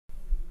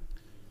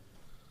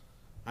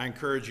I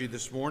encourage you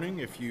this morning,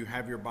 if you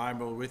have your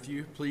Bible with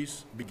you,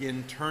 please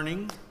begin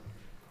turning.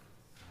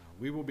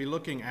 We will be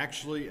looking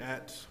actually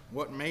at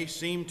what may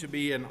seem to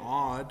be an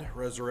odd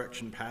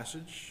resurrection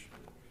passage.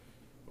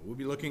 But we'll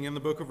be looking in the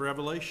book of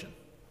Revelation.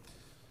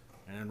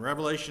 And in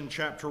Revelation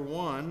chapter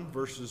 1,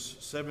 verses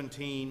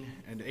 17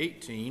 and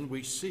 18,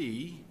 we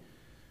see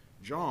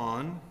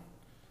John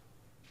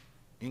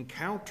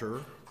encounter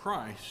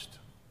Christ,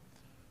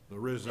 the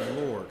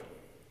risen Lord.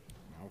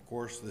 Now, of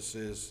course, this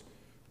is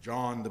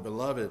John the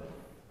beloved,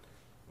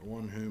 the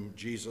one whom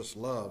Jesus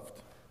loved.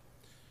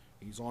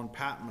 He's on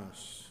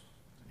Patmos.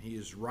 He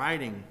is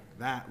writing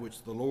that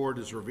which the Lord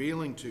is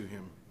revealing to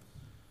him.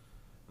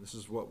 This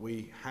is what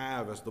we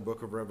have as the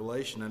book of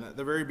Revelation. And at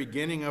the very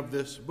beginning of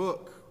this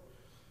book,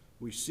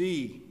 we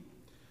see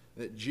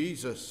that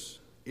Jesus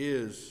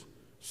is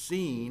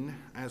seen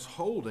as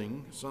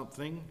holding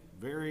something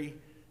very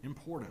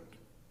important.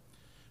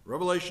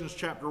 Revelation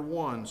chapter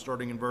 1,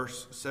 starting in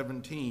verse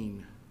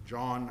 17,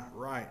 John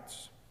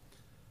writes,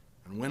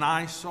 "And when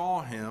I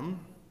saw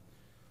him,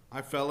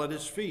 I fell at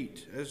his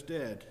feet as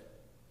dead.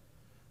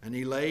 And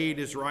he laid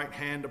his right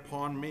hand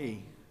upon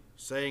me,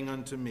 saying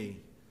unto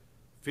me,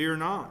 Fear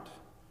not,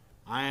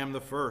 I am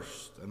the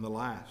first and the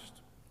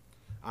last.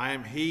 I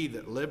am he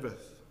that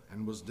liveth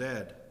and was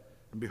dead,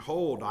 and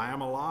behold, I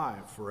am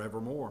alive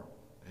forevermore.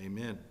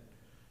 Amen.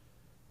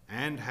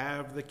 And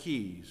have the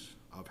keys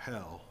of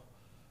hell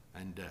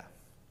and death."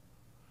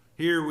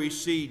 Here we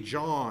see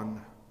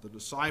John, the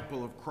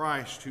disciple of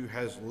Christ, who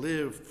has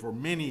lived for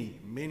many,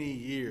 many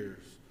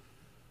years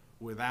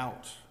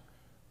without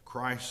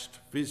Christ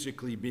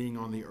physically being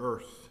on the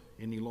earth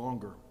any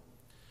longer.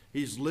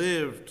 He's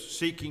lived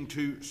seeking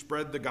to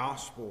spread the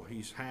gospel.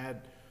 He's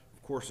had,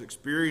 of course,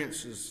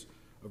 experiences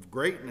of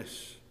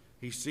greatness.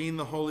 He's seen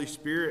the Holy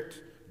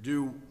Spirit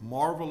do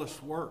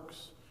marvelous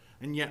works.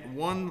 And yet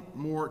one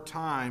more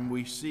time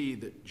we see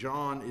that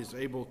John is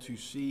able to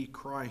see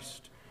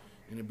Christ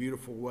in a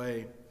beautiful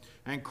way.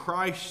 And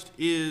Christ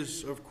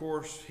is, of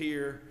course,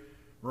 here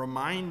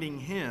reminding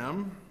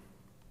him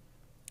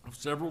of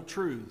several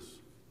truths.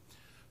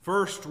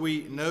 First,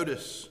 we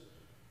notice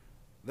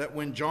that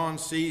when John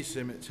sees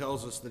him, it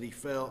tells us that he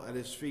fell at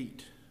his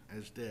feet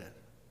as dead.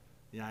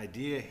 The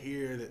idea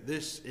here that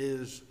this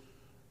is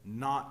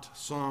not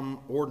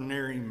some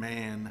ordinary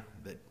man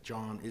that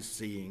John is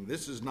seeing.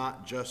 This is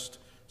not just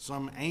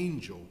some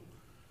angel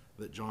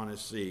that John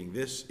is seeing.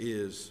 This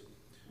is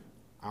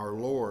our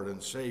Lord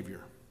and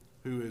Savior,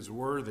 who is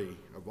worthy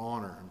of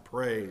honor and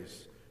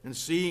praise. And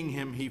seeing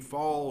him, he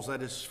falls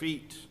at his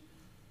feet.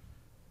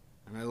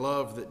 And I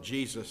love that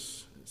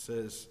Jesus, it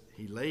says,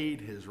 he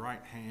laid his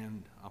right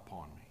hand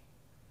upon me.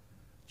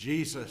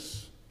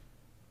 Jesus,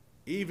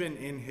 even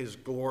in his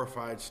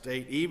glorified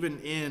state, even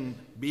in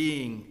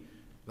being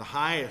the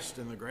highest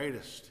and the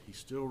greatest, he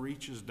still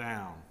reaches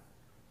down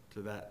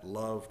to that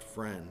loved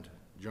friend,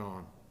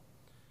 John.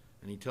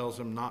 And he tells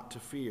him not to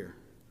fear.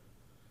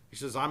 He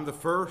says, I'm the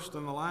first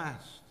and the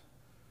last.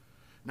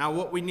 Now,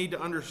 what we need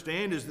to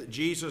understand is that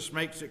Jesus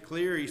makes it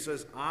clear. He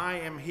says, I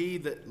am he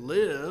that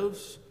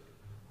lives,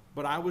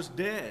 but I was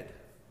dead.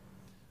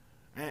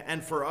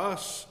 And for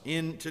us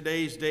in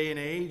today's day and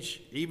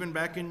age, even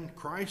back in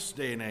Christ's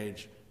day and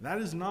age, that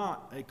is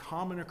not a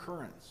common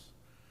occurrence.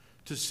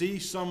 To see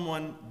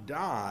someone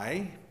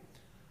die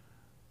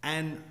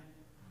and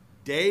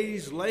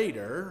days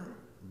later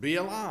be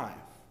alive.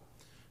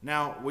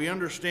 Now, we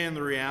understand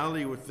the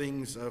reality with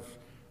things of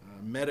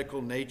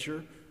medical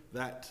nature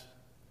that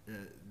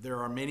there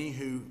are many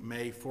who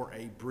may, for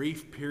a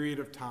brief period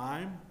of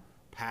time,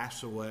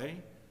 pass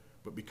away.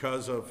 But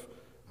because of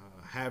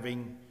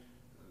having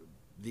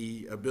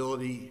the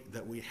ability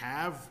that we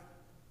have,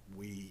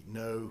 we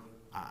know,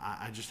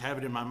 I just have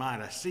it in my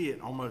mind. I see it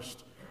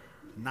almost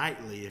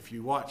nightly. If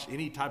you watch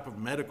any type of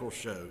medical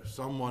show,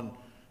 someone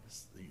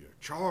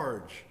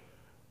charge,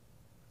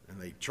 and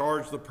they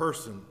charge the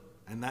person,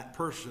 and that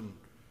person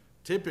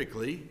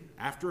typically,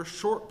 after a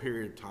short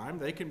period of time,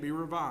 they can be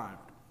revived.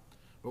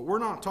 But we're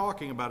not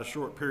talking about a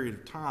short period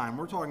of time.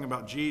 We're talking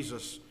about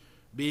Jesus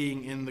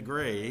being in the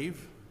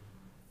grave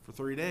for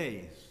 3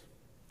 days.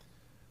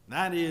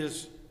 That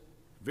is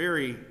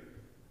very,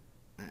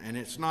 and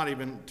it's not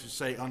even to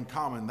say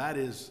uncommon, that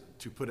is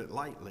to put it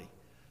lightly,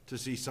 to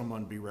see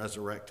someone be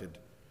resurrected.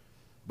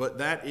 But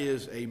that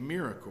is a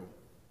miracle.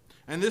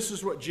 And this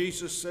is what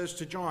Jesus says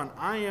to John,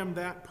 I am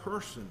that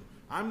person.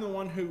 I'm the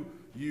one who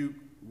you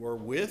were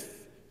with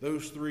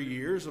those 3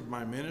 years of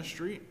my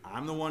ministry.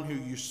 I'm the one who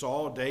you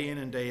saw day in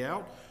and day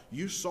out.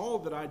 You saw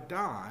that I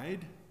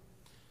died,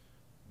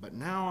 but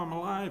now I'm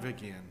alive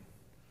again.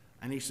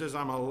 And he says,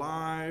 I'm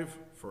alive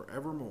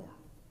forevermore.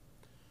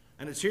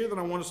 And it's here that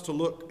I want us to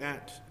look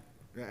at,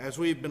 as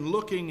we've been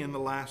looking in the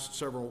last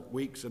several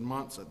weeks and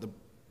months at the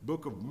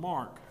book of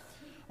Mark,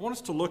 I want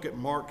us to look at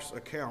Mark's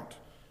account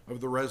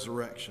of the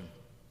resurrection.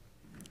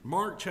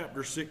 Mark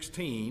chapter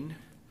 16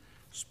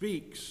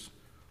 speaks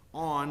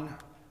on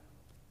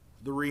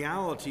the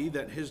reality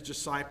that his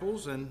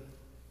disciples, and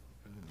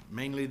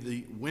mainly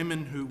the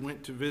women who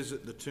went to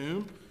visit the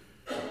tomb,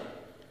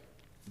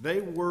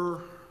 they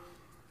were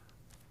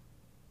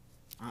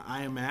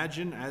I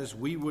imagine, as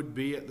we would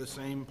be at the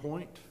same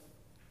point,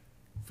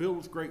 filled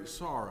with great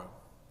sorrow,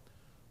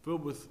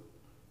 filled with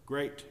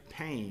great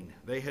pain.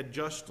 They had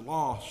just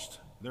lost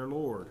their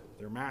Lord,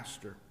 their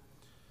Master.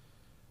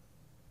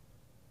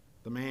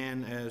 The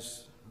man,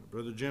 as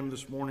Brother Jim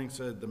this morning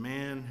said, the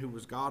man who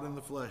was God in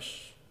the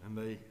flesh, and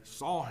they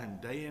saw him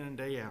day in and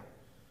day out,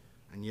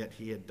 and yet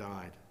he had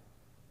died.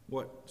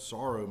 What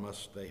sorrow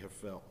must they have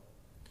felt?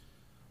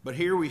 But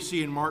here we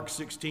see in Mark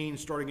 16,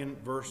 starting in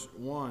verse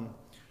 1,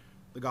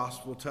 the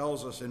gospel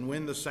tells us, and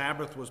when the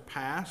Sabbath was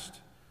past,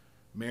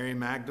 Mary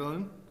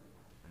Magdalene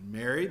and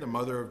Mary, the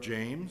mother of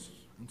James,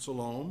 and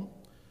Salome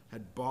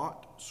had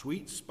bought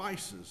sweet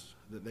spices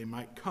that they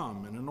might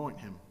come and anoint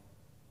him.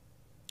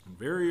 And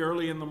very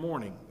early in the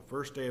morning, the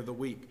first day of the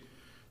week,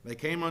 they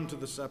came unto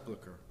the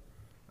sepulchre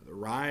at the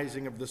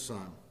rising of the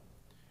sun.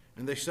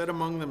 And they said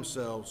among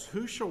themselves,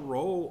 Who shall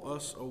roll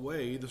us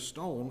away the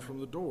stone from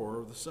the door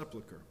of the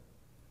sepulchre?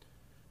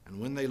 And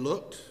when they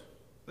looked,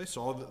 they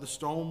saw that the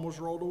stone was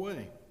rolled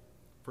away,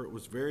 for it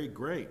was very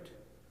great.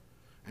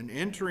 And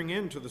entering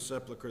into the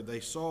sepulchre, they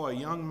saw a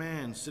young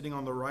man sitting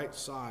on the right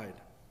side,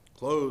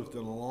 clothed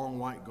in a long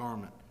white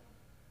garment.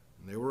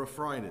 And they were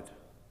affrighted.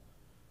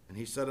 And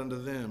he said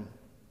unto them,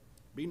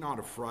 Be not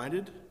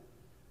affrighted.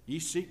 Ye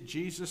seek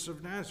Jesus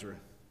of Nazareth,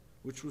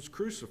 which was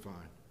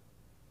crucified.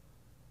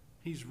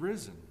 He's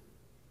risen.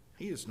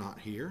 He is not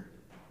here.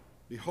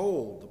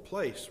 Behold, the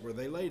place where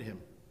they laid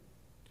him.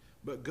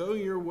 But go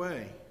your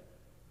way.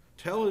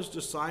 Tell his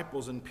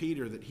disciples and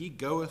Peter that he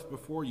goeth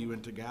before you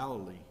into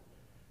Galilee.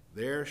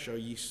 There shall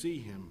ye see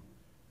him,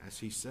 as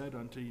he said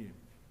unto you.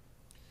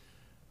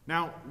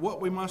 Now,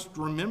 what we must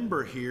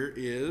remember here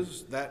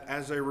is that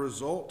as a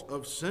result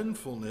of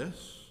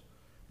sinfulness,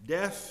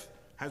 death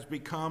has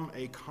become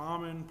a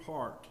common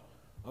part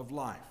of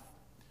life.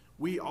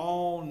 We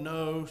all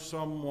know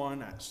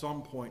someone at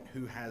some point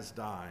who has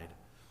died.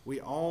 We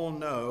all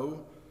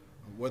know,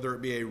 whether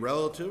it be a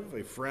relative,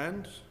 a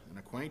friend, an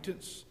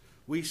acquaintance,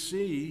 we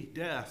see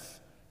death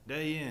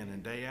day in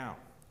and day out.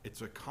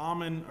 It's a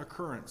common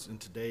occurrence in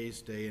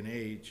today's day and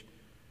age.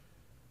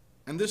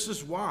 And this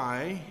is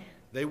why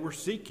they were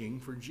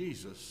seeking for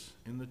Jesus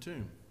in the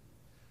tomb.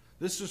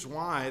 This is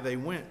why they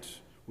went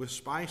with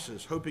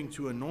spices, hoping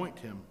to anoint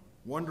him,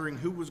 wondering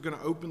who was going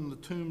to open the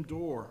tomb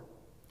door.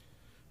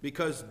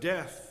 Because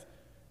death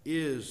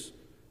is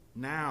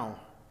now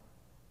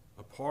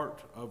a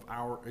part of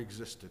our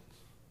existence.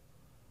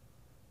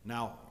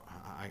 Now,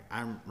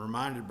 I'm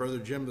reminded, Brother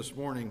Jim, this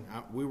morning,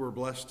 we were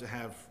blessed to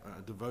have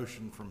a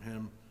devotion from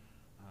him,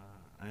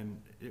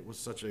 and it was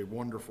such a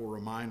wonderful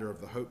reminder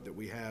of the hope that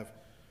we have.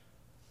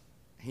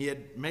 He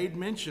had made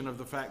mention of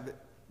the fact that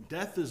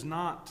death is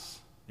not,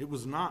 it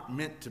was not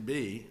meant to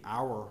be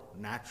our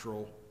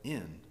natural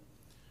end.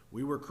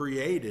 We were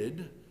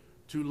created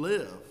to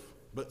live,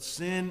 but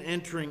sin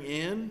entering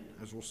in,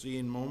 as we'll see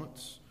in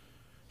moments,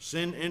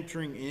 sin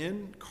entering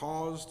in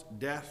caused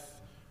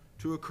death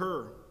to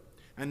occur.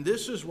 And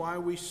this is why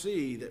we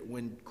see that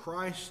when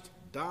Christ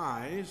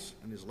dies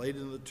and is laid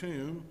in the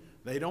tomb,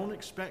 they don't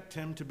expect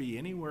him to be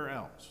anywhere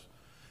else.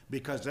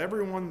 Because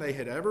everyone they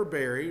had ever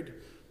buried,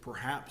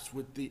 perhaps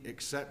with the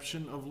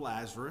exception of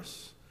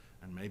Lazarus,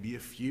 and maybe a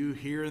few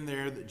here and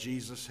there that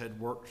Jesus had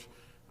worked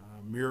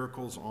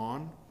miracles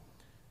on,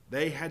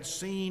 they had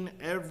seen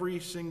every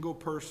single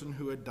person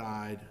who had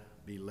died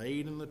be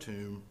laid in the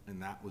tomb,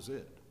 and that was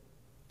it.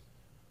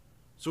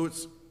 So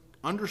it's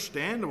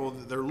understandable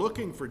that they're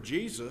looking for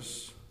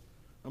Jesus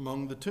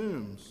among the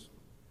tombs.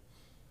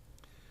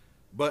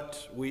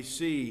 But we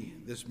see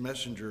this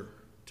messenger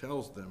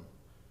tells them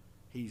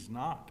he's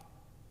not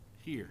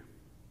here.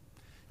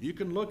 You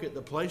can look at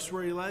the place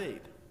where he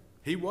laid.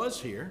 He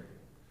was here.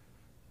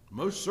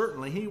 Most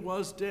certainly he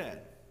was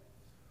dead.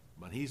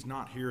 But he's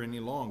not here any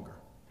longer.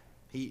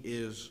 He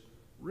is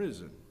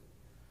risen.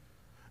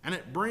 And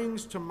it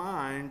brings to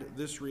mind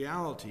this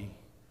reality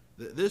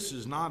that this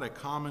is not a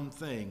common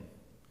thing.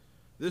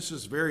 This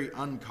is very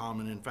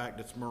uncommon. In fact,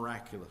 it's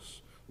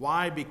miraculous.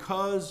 Why?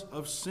 Because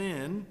of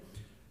sin,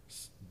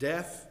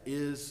 death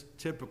is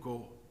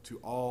typical to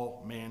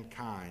all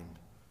mankind.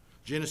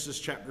 Genesis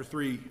chapter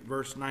 3,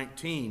 verse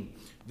 19.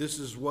 This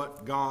is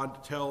what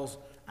God tells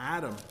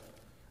Adam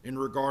in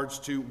regards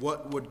to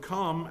what would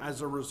come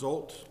as a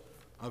result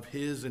of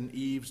his and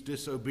Eve's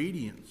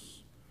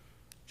disobedience.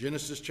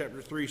 Genesis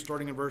chapter 3,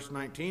 starting in verse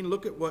 19.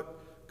 Look at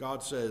what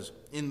God says.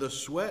 In the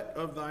sweat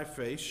of thy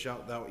face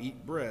shalt thou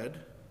eat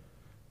bread,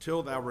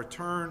 till thou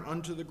return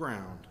unto the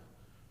ground.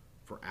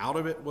 For out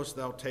of it wast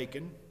thou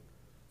taken,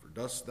 for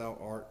dust thou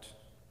art,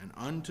 and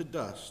unto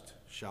dust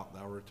shalt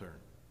thou return.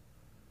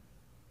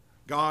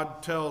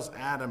 God tells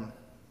Adam,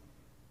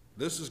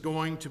 this is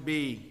going to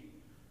be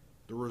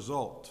the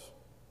result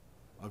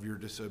of your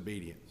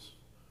disobedience.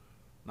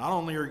 Not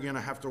only are you going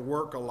to have to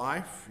work a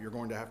life, you're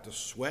going to have to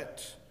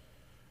sweat,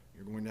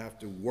 you're going to have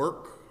to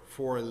work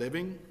for a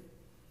living,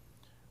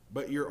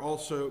 but you're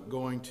also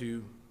going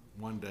to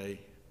one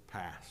day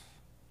pass.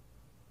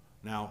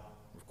 Now,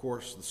 of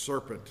course, the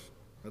serpent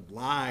had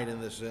lied in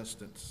this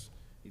instance.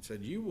 He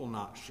said, you will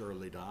not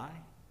surely die.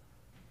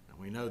 And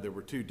we know there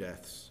were two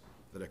deaths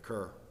that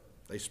occur.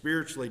 They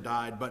spiritually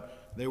died,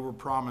 but they were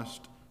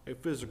promised a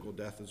physical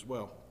death as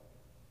well.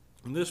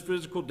 And this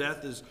physical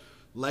death is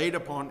laid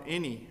upon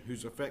any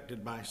who's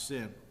affected by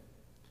sin.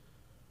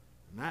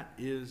 And that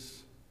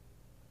is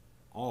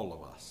all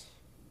of us.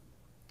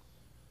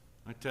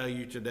 I tell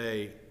you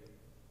today,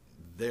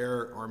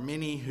 there are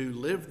many who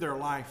live their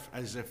life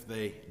as if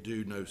they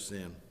do no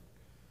sin.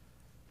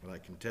 But I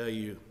can tell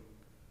you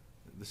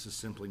that this is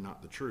simply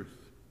not the truth.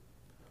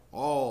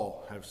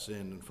 All have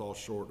sinned and fall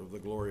short of the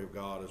glory of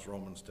God, as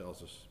Romans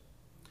tells us.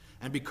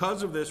 And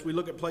because of this, we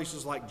look at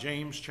places like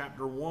James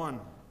chapter 1.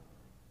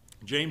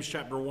 James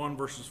chapter 1,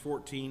 verses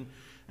 14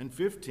 and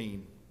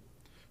 15.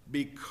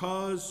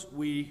 Because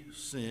we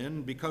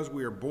sin, because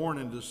we are born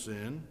into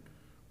sin,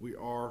 we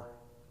are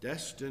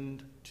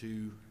destined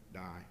to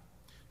die.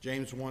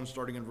 James 1,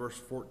 starting in verse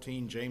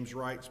 14, James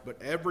writes,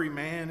 "But every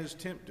man is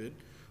tempted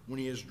when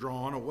he is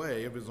drawn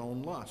away of his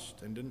own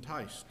lust and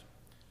enticed.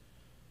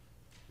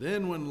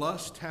 Then when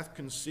lust hath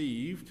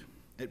conceived,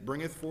 it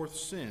bringeth forth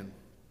sin.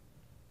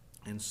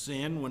 And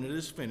sin, when it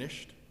is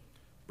finished,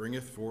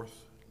 bringeth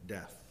forth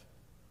death."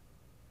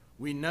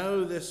 We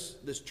know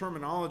this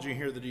terminology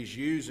here that he's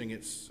using,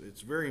 it's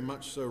very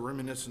much so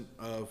reminiscent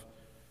of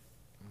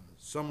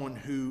someone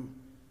who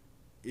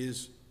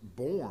is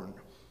born.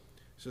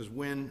 It says,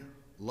 when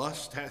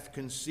lust hath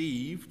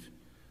conceived,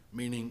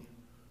 meaning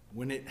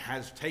when it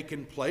has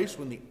taken place,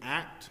 when the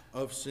act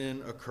of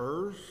sin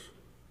occurs,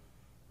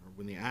 or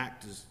when the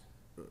act is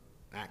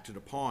acted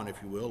upon,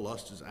 if you will,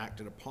 lust is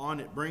acted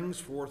upon, it brings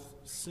forth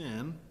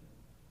sin.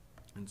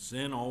 And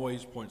sin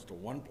always points to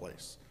one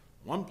place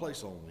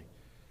only,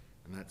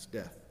 and that's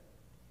death.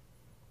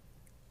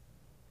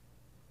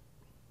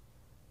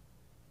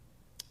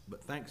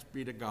 But thanks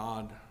be to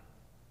God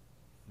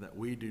that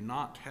we do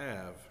not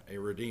have a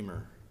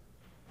Redeemer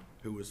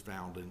who was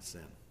found in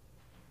sin.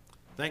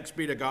 Thanks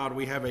be to God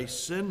we have a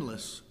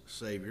sinless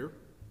Savior,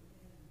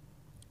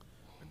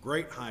 a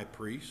great high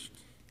priest.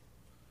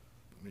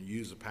 I'm going to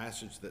use a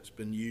passage that's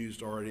been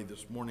used already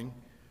this morning,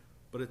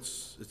 but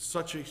it's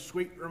such a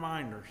sweet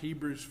reminder.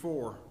 Hebrews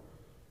 4,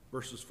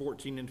 verses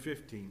 14 and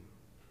 15.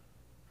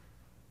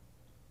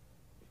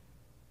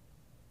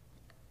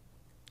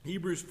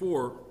 Hebrews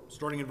 4,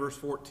 starting in verse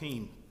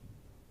 14,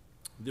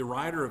 the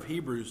writer of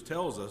Hebrews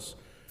tells us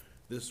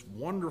this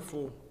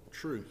wonderful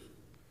truth.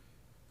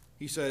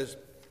 He says,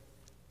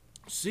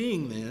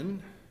 "Seeing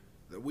then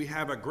that we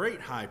have a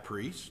great high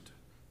priest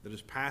that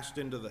is passed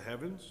into the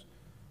heavens,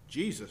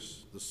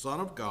 Jesus, the Son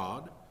of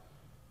God,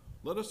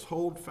 let us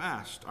hold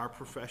fast our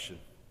profession.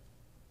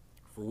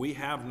 For we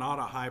have not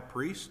a high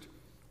priest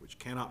which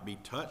cannot be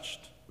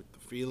touched with the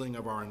feeling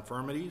of our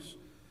infirmities,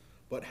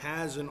 but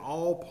has in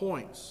all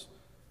points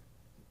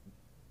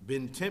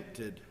been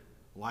tempted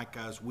like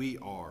as we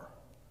are,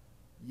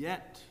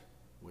 yet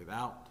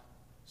without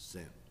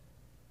sin."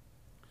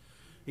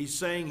 He's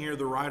saying here,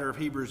 the writer of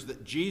Hebrews,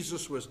 that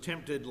Jesus was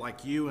tempted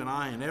like you and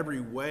I in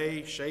every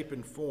way, shape,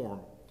 and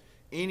form.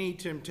 Any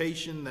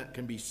temptation that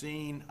can be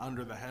seen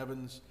under the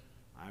heavens,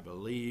 I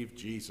believe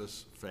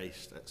Jesus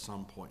faced at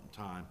some point in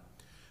time.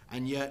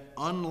 And yet,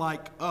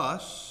 unlike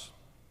us,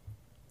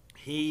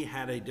 he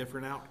had a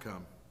different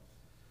outcome.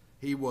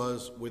 He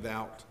was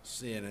without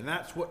sin. And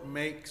that's what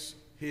makes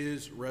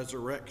his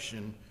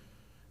resurrection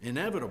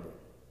inevitable.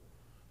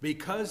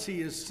 Because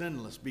he is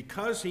sinless,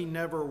 because he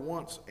never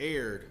once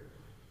erred,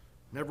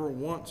 never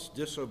once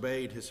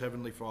disobeyed his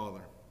heavenly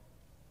Father.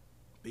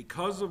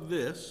 Because of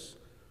this,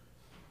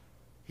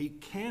 he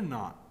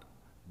cannot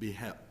be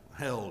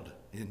held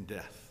in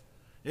death.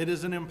 It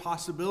is an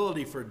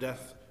impossibility for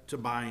death to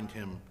bind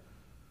him.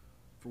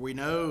 For we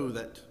know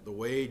that the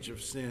wage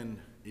of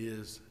sin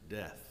is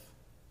death.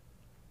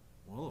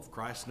 Well, if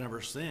Christ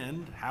never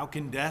sinned, how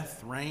can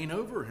death reign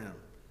over him?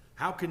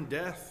 How can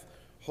death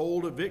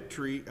hold a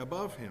victory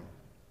above him?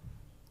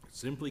 It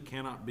simply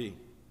cannot be.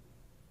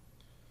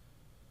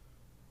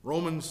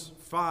 Romans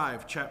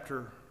 5,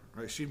 chapter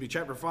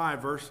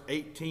 5, verse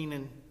 18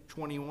 and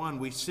 21,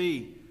 we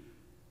see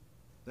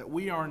that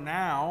we are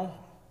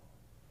now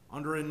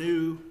under a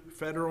new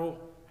federal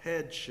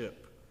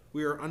headship.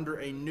 We are under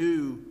a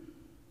new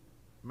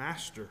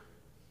master.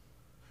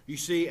 You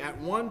see, at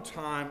one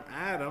time,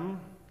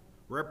 Adam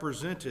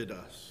represented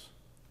us.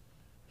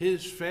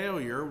 His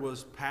failure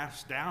was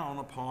passed down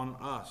upon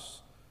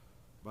us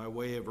by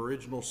way of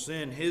original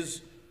sin,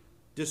 his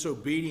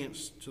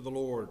disobedience to the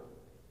Lord.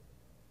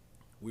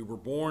 We were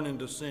born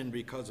into sin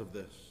because of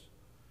this.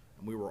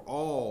 And we were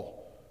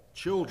all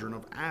children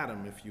of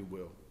Adam, if you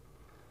will.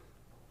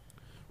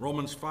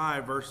 Romans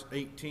 5, verse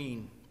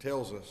 18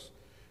 tells us,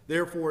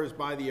 "Therefore, as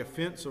by the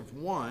offense of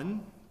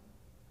one,"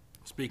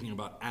 speaking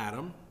about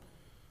Adam,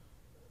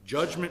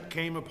 "judgment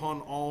came upon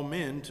all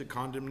men to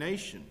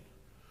condemnation."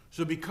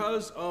 So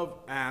because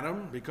of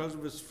Adam, because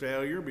of his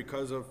failure,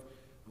 because of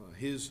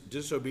his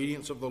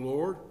disobedience of the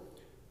Lord,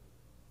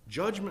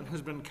 judgment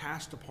has been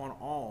cast upon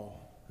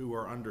all who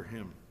are under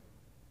him.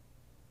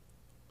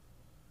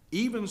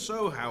 Even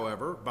so,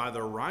 however, by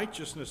the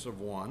righteousness of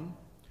one,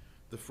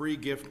 the free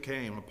gift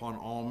came upon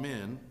all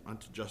men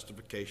unto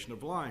justification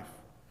of life.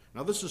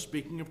 Now this is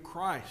speaking of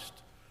Christ,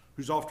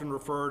 who's often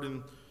referred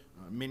in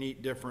many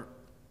different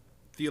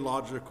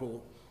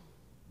theological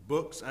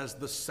books as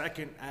the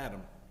second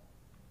Adam.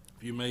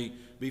 If you may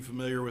be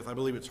familiar with, I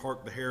believe it's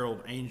Hark the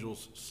Herald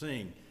Angels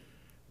Sing,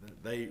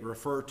 they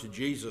refer to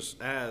Jesus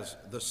as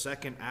the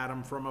second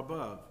Adam from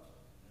above.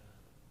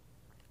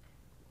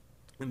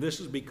 And this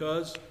is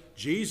because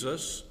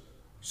Jesus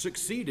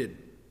succeeded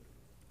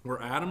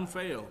where Adam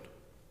failed.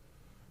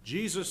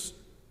 Jesus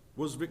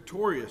was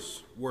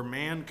victorious where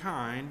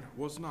mankind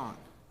was not.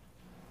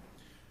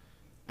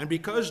 And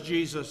because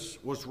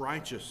Jesus was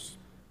righteous,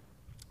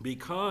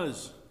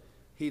 because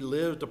he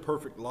lived a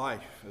perfect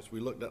life, as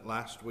we looked at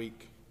last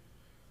week,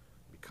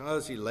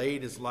 because he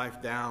laid his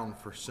life down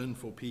for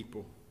sinful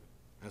people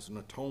as an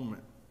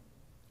atonement,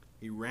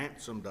 he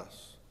ransomed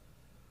us.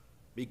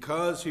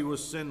 Because he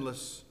was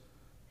sinless,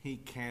 he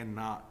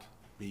cannot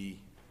be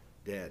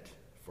dead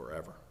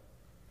forever.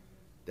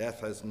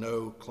 Death has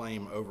no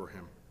claim over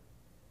him.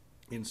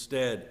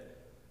 Instead,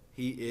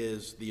 he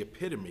is the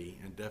epitome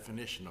and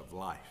definition of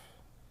life.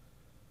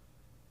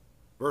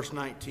 Verse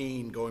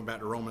 19, going back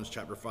to Romans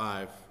chapter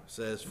 5,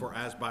 says, "For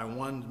as by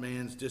one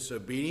man's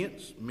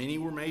disobedience many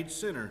were made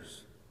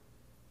sinners,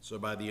 so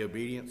by the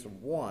obedience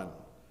of one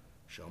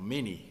shall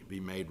many be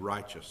made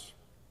righteous.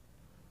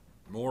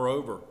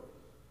 Moreover,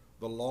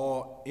 the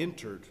law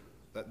entered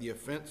that the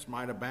offense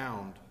might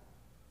abound,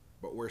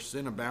 but where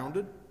sin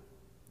abounded,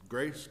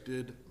 grace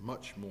did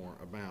much more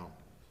abound.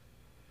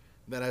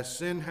 That as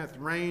sin hath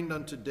reigned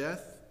unto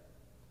death,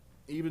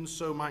 even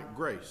so might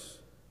grace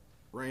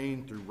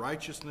reign through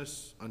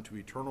righteousness unto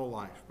eternal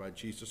life by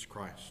Jesus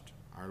Christ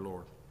our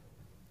Lord."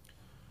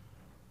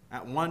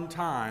 At one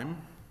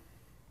time,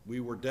 we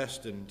were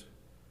destined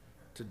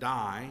to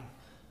die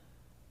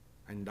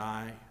and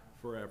die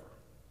forever.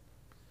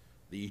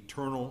 The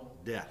eternal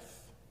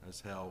death,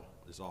 as hell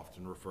is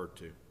often referred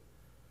to.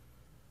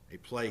 A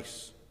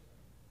place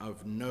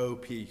of no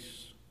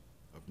peace,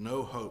 of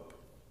no hope,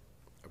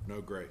 of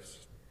no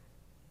grace.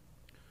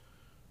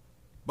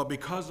 But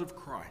because of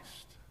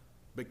Christ,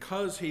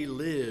 because he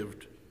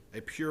lived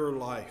a pure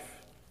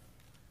life,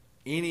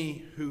 any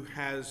who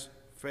has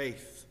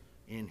faith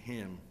in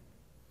him,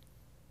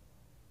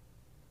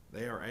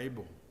 they are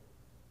able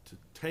to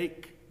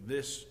take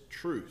this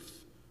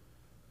truth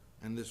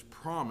and this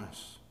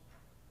promise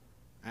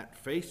at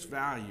face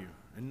value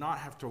and not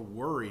have to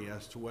worry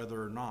as to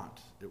whether or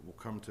not it will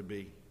come to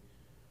be.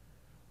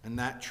 And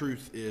that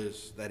truth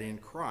is that in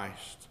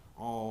Christ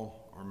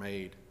all are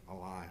made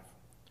alive.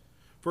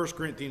 1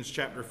 Corinthians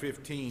chapter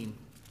 15,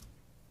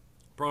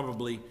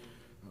 probably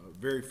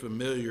very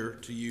familiar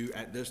to you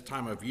at this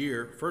time of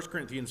year. 1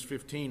 Corinthians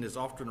 15 is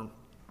often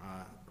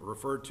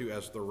referred to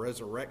as the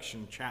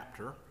resurrection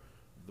chapter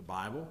of the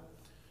Bible.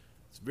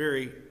 It's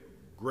very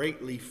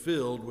greatly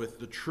filled with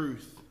the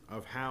truth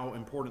of how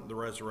important the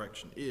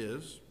resurrection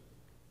is.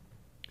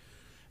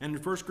 And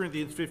in 1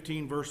 Corinthians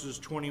 15, verses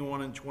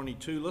 21 and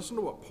 22, listen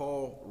to what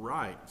Paul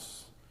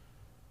writes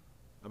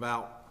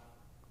about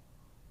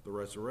the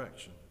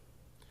resurrection.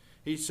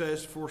 He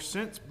says, "For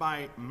since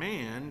by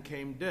man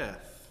came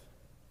death,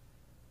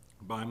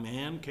 by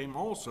man came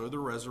also the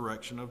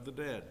resurrection of the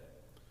dead.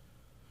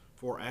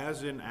 For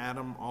as in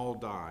Adam all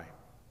die,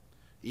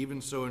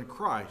 even so in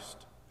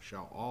Christ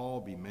shall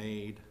all be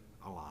made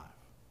alive."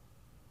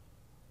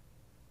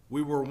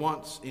 We were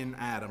once in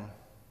Adam.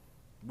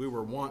 We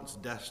were once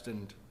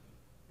destined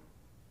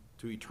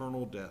to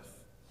eternal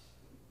death.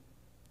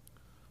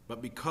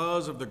 But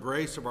because of the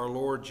grace of our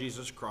Lord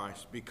Jesus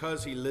Christ,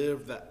 because he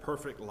lived that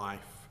perfect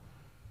life,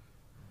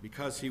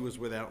 because he was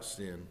without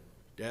sin,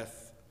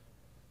 death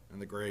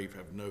and the grave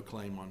have no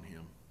claim on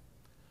him.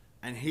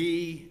 And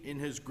he, in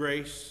his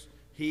grace,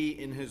 he,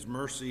 in his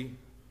mercy,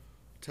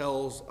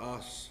 tells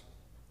us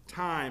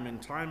time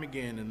and time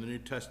again in the New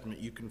Testament,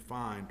 you can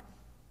find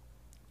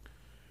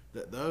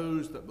that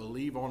those that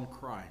believe on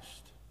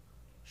Christ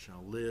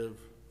shall live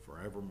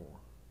forevermore.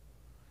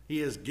 He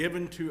has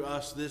given to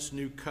us this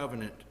new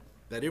covenant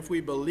that if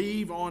we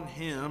believe on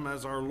him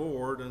as our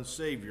Lord and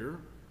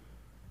Savior,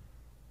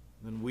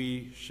 then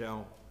we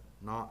shall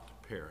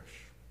not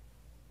perish,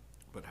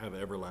 but have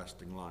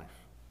everlasting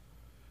life.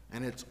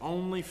 And it's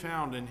only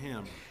found in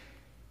him.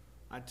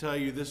 I tell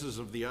you, this is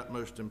of the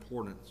utmost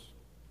importance.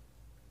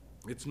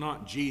 It's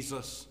not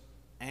Jesus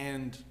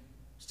and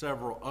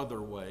several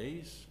other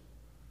ways.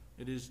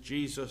 It is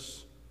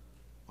Jesus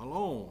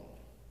alone.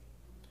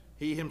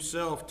 He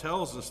himself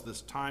tells us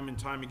this time and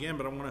time again,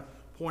 but I want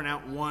to point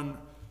out one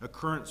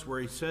occurrence where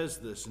he says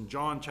this in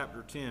John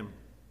chapter 10,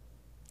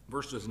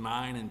 verses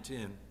 9 and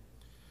 10.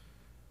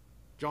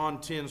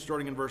 John 10,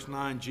 starting in verse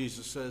 9,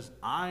 Jesus says,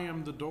 "I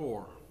am the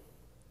door.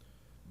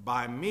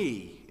 By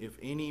me, if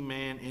any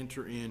man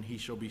enter in, he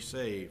shall be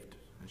saved,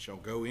 and shall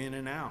go in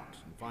and out,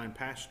 and find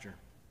pasture.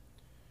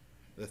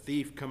 The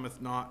thief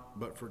cometh not,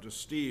 but for to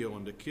steal,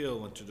 and to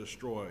kill, and to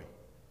destroy.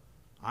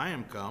 I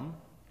am come,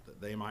 that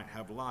they might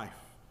have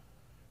life,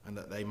 and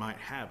that they might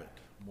have it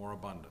more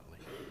abundantly."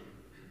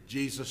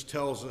 Jesus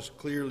tells us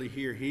clearly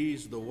here,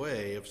 he's the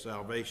way of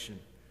salvation.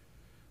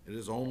 It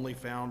is only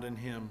found in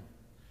him.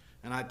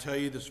 And I tell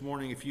you this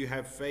morning, if you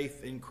have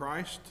faith in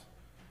Christ,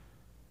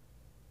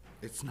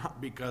 it's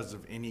not because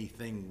of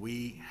anything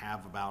we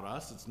have about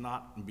us. It's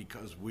not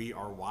because we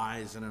are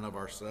wise in and of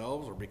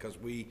ourselves or because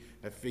we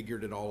have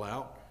figured it all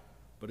out,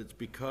 but it's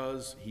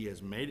because he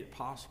has made it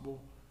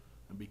possible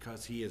and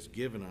because he has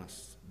given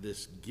us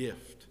this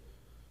gift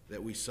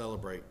that we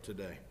celebrate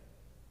today.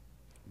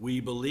 We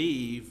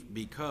believe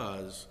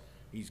because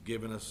he's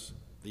given us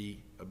the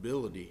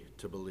ability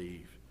to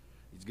believe.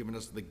 He's given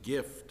us the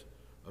gift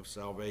of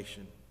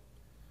salvation.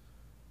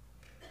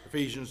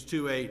 Ephesians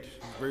 2:8 is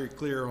very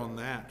clear on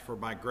that. For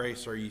by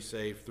grace are ye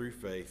saved through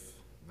faith,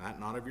 that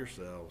not of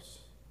yourselves.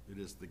 It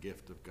is the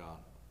gift of God.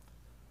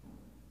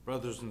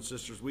 Brothers and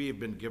sisters, we have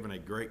been given a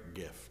great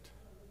gift,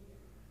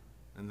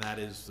 and that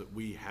is that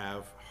we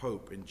have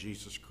hope in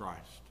Jesus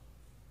Christ.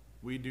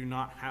 We do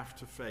not have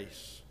to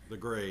face the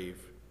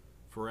grave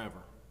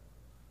forever.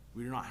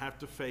 We do not have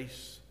to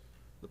face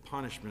the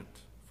punishment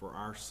for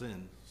our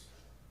sins.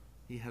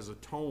 He has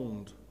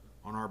atoned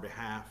on our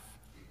behalf,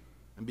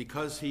 and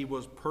because he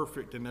was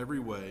perfect in every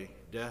way,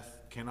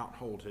 death cannot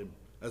hold him.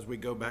 As we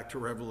go back to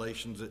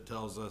Revelations, it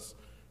tells us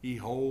he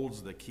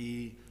holds the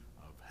key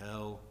of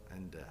hell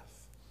and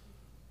death.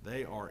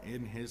 They are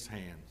in his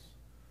hands.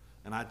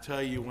 And I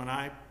tell you, when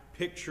I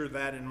picture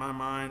that in my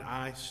mind,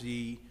 I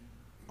see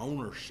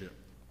ownership.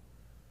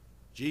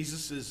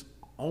 Jesus'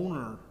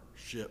 ownership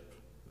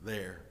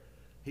there.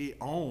 He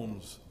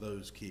owns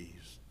those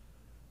keys.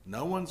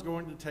 No one's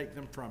going to take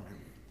them from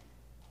him.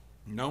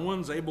 No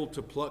one's able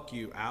to pluck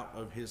you out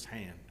of his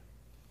hand.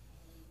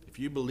 If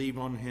you believe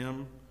on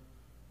him,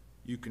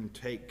 you can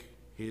take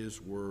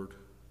his word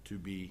to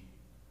be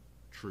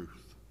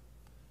truth.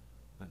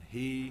 That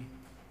he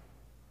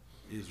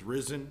is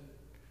risen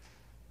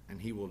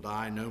and he will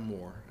die no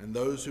more. And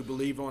those who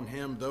believe on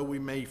him, though we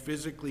may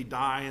physically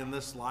die in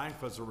this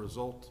life as a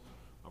result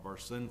of our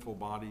sinful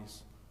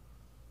bodies,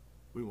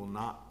 we will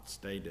not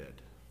stay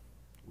dead.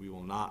 We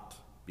will not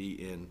be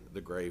in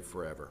the grave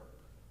forever.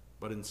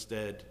 But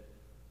instead,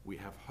 we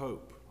have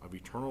hope of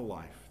eternal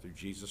life through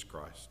Jesus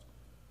Christ.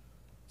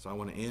 So I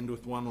want to end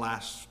with one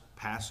last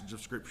passage of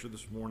Scripture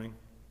this morning.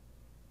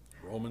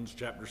 Romans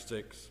chapter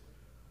 6,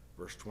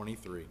 verse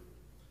 23.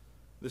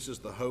 This is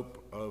the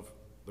hope of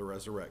the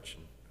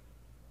resurrection.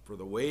 For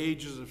the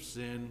wages of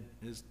sin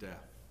is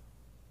death,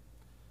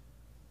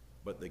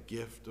 but the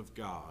gift of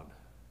God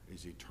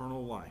is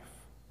eternal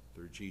life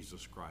through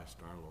Jesus Christ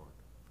our Lord.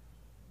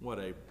 What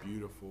a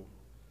beautiful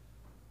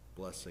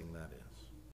blessing that is.